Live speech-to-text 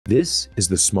This is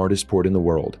the smartest port in the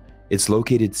world. It's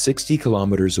located 60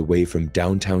 kilometers away from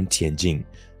downtown Tianjin,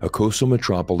 a coastal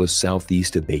metropolis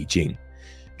southeast of Beijing.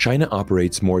 China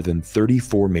operates more than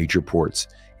 34 major ports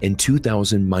and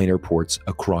 2,000 minor ports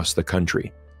across the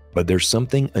country. But there's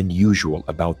something unusual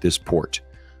about this port.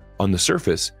 On the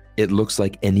surface, it looks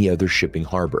like any other shipping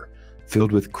harbor,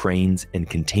 filled with cranes and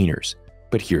containers.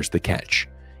 But here's the catch.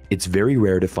 It's very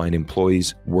rare to find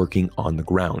employees working on the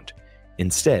ground.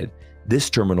 Instead,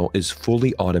 this terminal is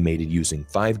fully automated using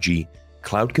 5G,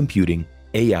 cloud computing,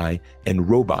 AI, and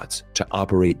robots to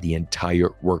operate the entire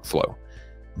workflow.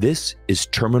 This is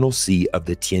Terminal C of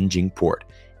the Tianjin Port,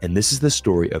 and this is the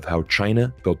story of how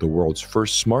China built the world's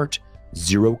first smart,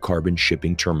 zero-carbon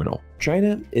shipping terminal.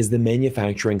 China is the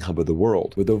manufacturing hub of the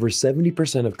world, with over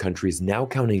 70% of countries now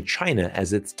counting China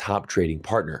as its top trading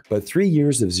partner. But 3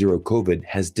 years of zero COVID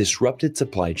has disrupted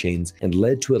supply chains and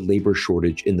led to a labor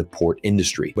shortage in the port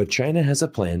industry. But China has a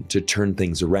plan to turn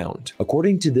things around.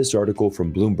 According to this article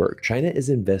from Bloomberg, China is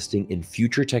investing in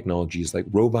future technologies like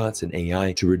robots and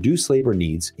AI to reduce labor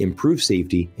needs, improve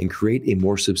safety, and create a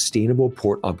more sustainable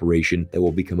port operation that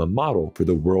will become a model for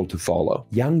the world to follow.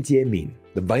 Yang Jiemin,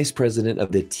 the vice president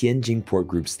of the Tianjin Port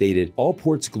Group, stated, "All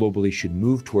ports globally should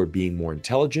move toward being more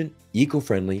intelligent,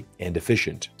 eco-friendly, and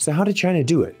efficient." So how did China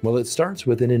do it? Well, it starts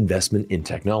with an investment in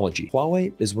technology.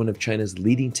 Huawei is one of China's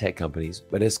leading tech companies,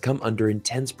 but has come under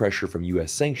intense pressure from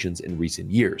US sanctions in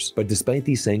recent years. But despite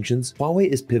these sanctions, Huawei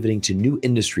is pivoting to new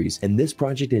industries, and this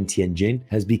project in Tianjin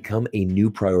has become a new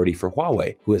priority for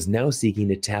Huawei, who is now seeking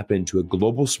to tap into a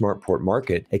global smart port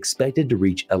market expected to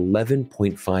reach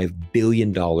 $11.5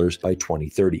 billion by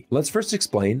 2030. Let's first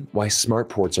explain why smart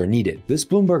ports are needed. This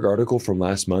Bloomberg article from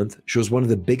last month shows one of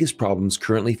the biggest problems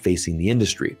currently facing the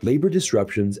industry. Labor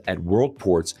disruptions at world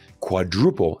ports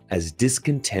quadruple as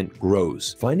discontent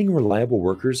grows. Finding reliable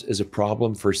workers is a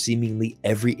problem for seemingly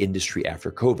every industry after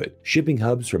COVID. Shipping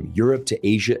hubs from Europe to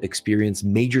Asia experience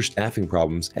major staffing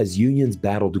problems as unions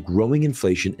battled growing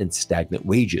inflation and stagnant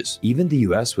wages. Even the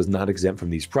US was not exempt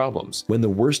from these problems. When the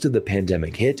worst of the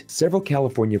pandemic hit, several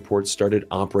California ports started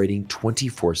operating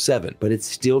 24/7, but it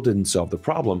still didn't solve the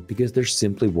problem because there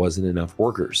simply wasn't enough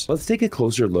workers. Let's take a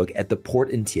closer look at the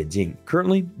port in Tianjin.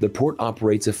 Currently, the port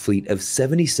operates a fleet of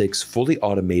 76 fully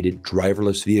automated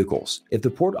driverless vehicles. If the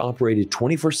port operated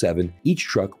 24/7, each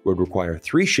truck would require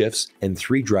 3 shifts and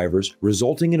 3 drivers,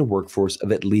 resulting in a workforce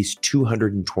of at least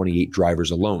 228 drivers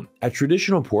alone. At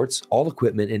traditional ports, all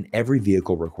equipment and every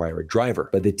vehicle require a driver,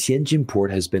 but the Tianjin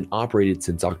port has been operated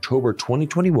since October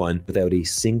 2021 without a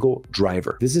single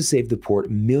driver. This has saved the port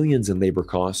millions in labor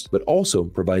costs, but also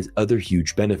provides other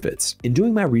huge benefits. In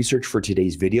doing my research for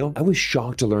today's video, I was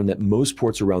shocked to learn that most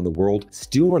ports around the world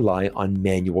still rely on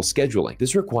manual scheduling.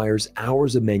 This requires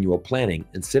hours of manual planning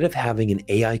instead of having an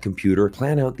AI computer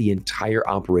plan out the entire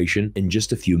operation in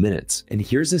just a few minutes. And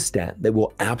here's a stat that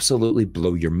will absolutely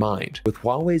blow your mind. With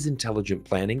Huawei's intelligent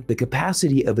planning, the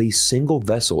capacity of a single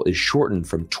vessel is shortened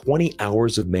from 20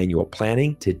 hours of manual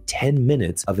planning to 10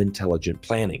 minutes of intelligent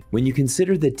planning. When you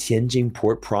consider that Tianjin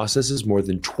port processes more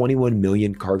than 21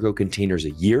 million cargo containers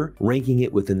a year, ranking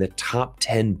it within the top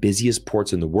 10 busiest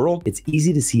ports in the world, it's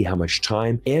easy to see how much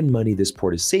time and money this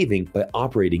port is saving by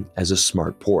operating as a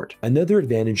smart port. Another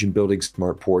advantage in building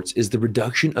smart ports is the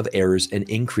reduction of errors and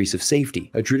increase of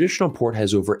safety. A traditional port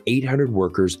has over 800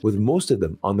 workers, with most of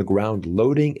them on the ground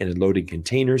loading and unloading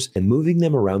containers and moving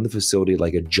them around the facility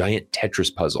like a giant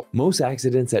Tetris puzzle. Most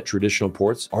accidents at traditional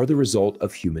ports are the result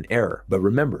of human error. But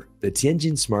remember, the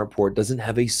Tianjin smart port doesn't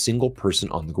have a single person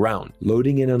on the ground.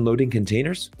 Loading and unloading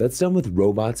containers? That's done with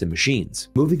robots and machines.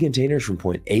 Moving containers from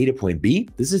point A to point B?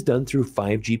 This is done through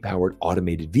 5G-powered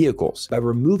automated vehicles. By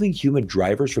removing human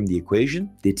drivers from the equation,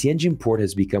 the Tianjin port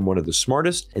has become one of the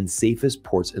smartest and safest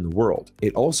ports in the world.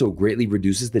 It also greatly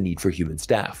reduces the need for human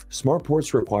staff. Smart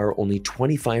ports require only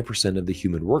 25% of the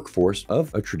human workforce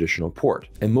of a traditional port,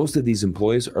 and most of these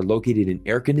employees are located in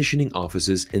air conditioning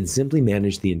offices and simply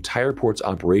manage the entire port's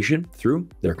operation through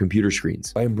their computer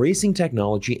screens. By embracing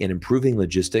technology and improving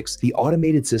logistics, the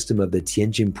automated system of the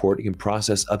Tianjin port can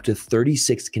process up to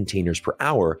 36 containers per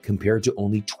hour compared to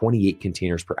only 28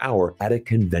 containers per hour at a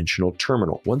conventional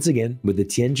terminal. Once again, with the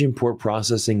Tianjin port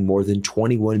processing more than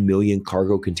 21 million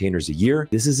cargo containers a year,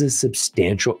 this is a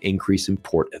substantial increase in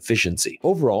port efficiency.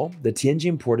 Overall, the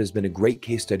Tianjin port has been a great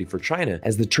case study for China,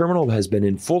 as the terminal has been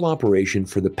in full operation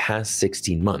for the past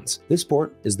 16 months. This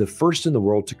port is the first in the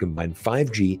world to combine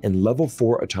 5G and level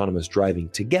 4 autonomous driving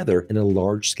together in a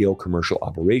large-scale commercial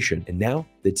operation, and now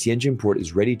the Tianjin port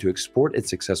is ready to export its its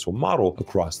successful model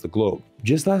across the globe.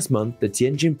 Just last month, the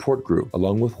Tianjin Port Group,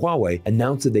 along with Huawei,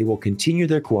 announced that they will continue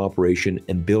their cooperation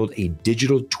and build a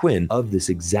digital twin of this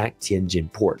exact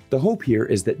Tianjin port. The hope here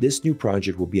is that this new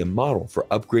project will be a model for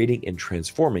upgrading and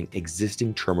transforming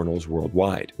existing terminals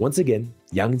worldwide. Once again,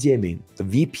 Yang Jieming, the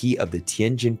VP of the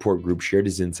Tianjin Port Group, shared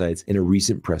his insights in a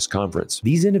recent press conference.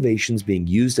 These innovations being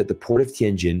used at the port of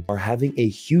Tianjin are having a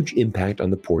huge impact on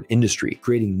the port industry,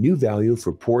 creating new value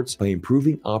for ports by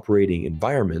improving operating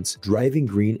environments, driving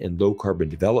green and low-carbon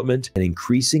development, and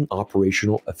increasing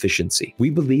operational efficiency. We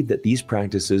believe that these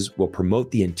practices will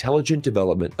promote the intelligent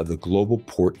development of the global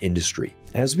port industry.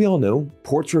 As we all know,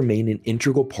 ports remain an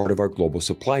integral part of our global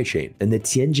supply chain, and the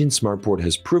Tianjin Smart Port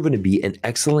has proven to be an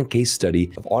excellent case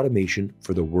study of automation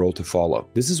for the world to follow.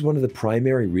 This is one of the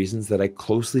primary reasons that I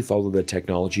closely follow the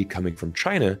technology coming from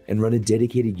China and run a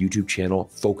dedicated YouTube channel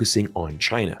focusing on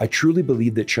China. I truly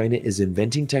believe that China is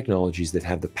inventing technologies that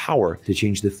have the power to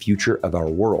change the future of our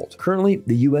world. Currently,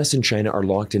 the US and China are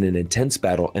locked in an intense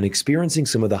battle and experiencing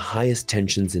some of the highest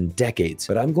tensions in decades,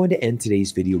 but I'm going to end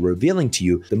today's video revealing to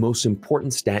you the most important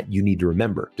stat you need to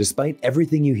remember. Despite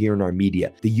everything you hear in our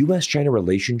media, the US-China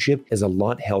relationship is a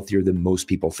lot healthier than most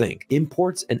people think.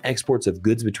 Imports and exports of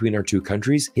goods between our two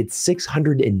countries hit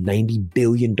 $690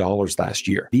 billion last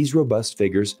year. These robust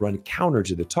figures run counter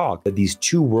to the talk that these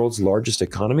two world's largest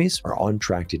economies are on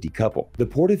track to decouple. The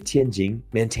port of Tianjin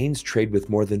maintains trade with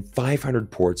more than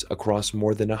 500 ports across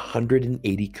more than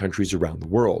 180 countries around the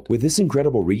world. With this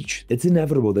incredible reach, it's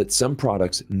inevitable that some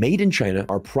products made in China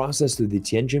are processed through the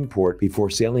Tianjin port before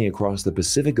sailing across the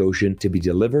Pacific Ocean to be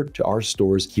delivered to our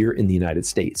stores here in the United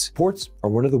States. Ports are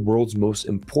one of the world's most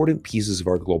important pieces of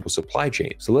our global supply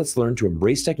chain, so let's learn to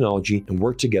embrace technology and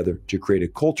work together to create a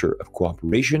culture of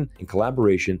cooperation and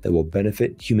collaboration that will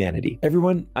benefit humanity.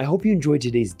 Everyone, I hope you enjoyed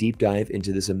today's deep dive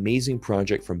into this amazing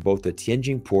project from both the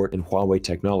Tianjin Port and Huawei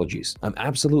Technologies. I'm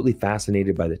absolutely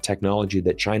fascinated by the technology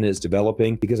that China is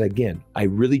developing because, again, I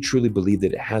really truly believe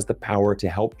that it has the power to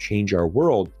help change our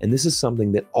world, and this is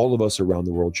something that all of us around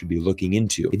the world should be looking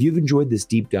into. If you've enjoyed this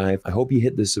deep dive, I hope you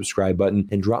hit the subscribe button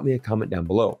and drop me a comment down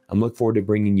below. I'm looking forward to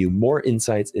bringing you more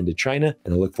insights into China,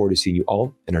 and I look forward to seeing you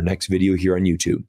all in our next video here on YouTube.